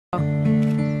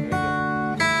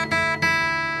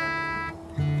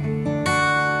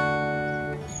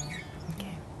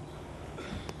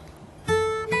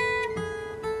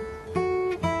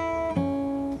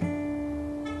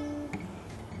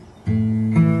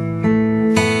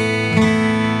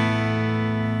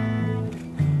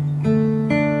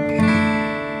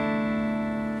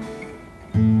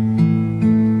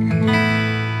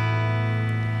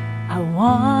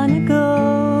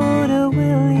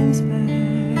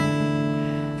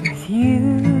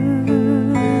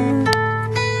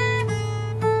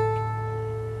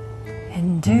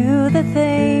the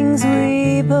things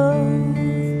we both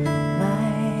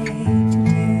like to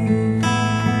do.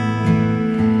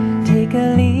 Take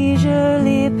a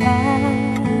leisurely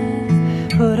path,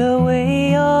 put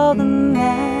away all the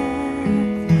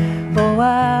math. Oh,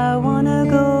 I wanna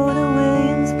go to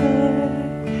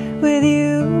Williamsburg with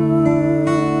you.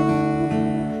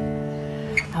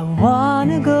 I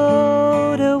wanna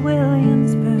go to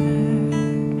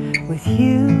Williamsburg with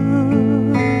you.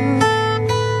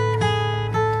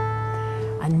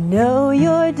 I know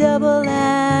you're double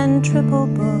and triple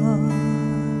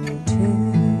booked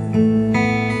too.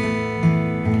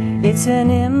 It's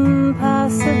an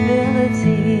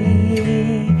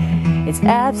impossibility. It's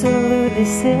absolutely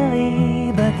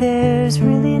silly, but there's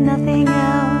really nothing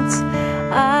else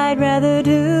I'd rather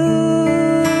do.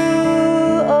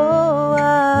 Oh,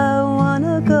 I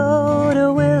wanna go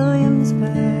to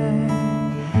Williamsburg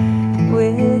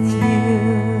with you.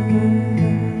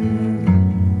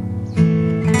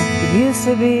 It used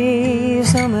to be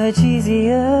so much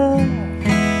easier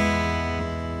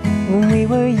when we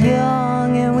were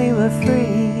young and we were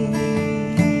free.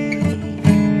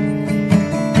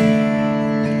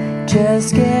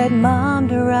 Just get Mom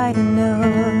to write a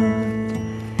note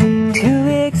to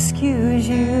excuse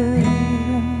you.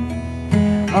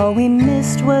 All we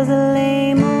missed was a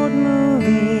lame old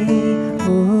movie.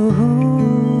 Ooh.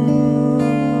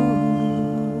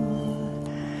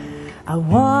 I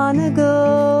wanna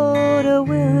go to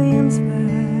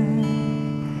Williamsburg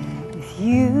with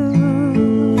you.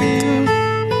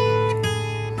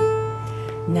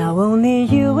 Now only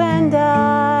you and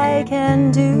I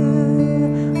can do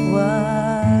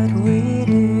what we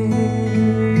do.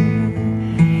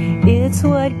 It's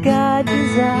what God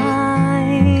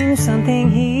designed, something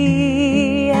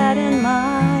He had in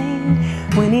mind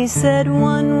when He said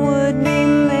one would be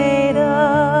made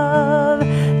of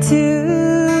two.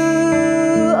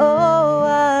 Oh,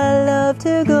 I love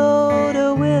to go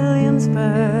to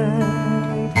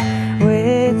Williamsburg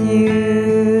with you.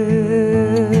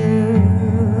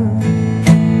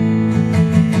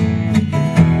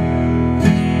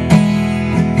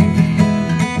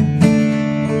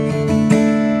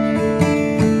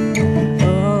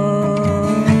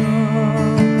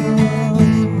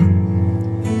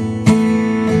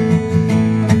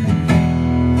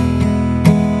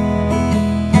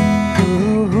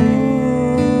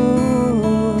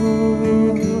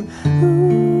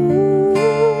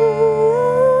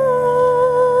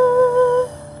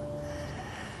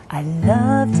 I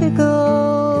love to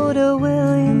go to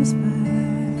Williamsburg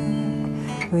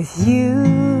with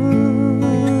you.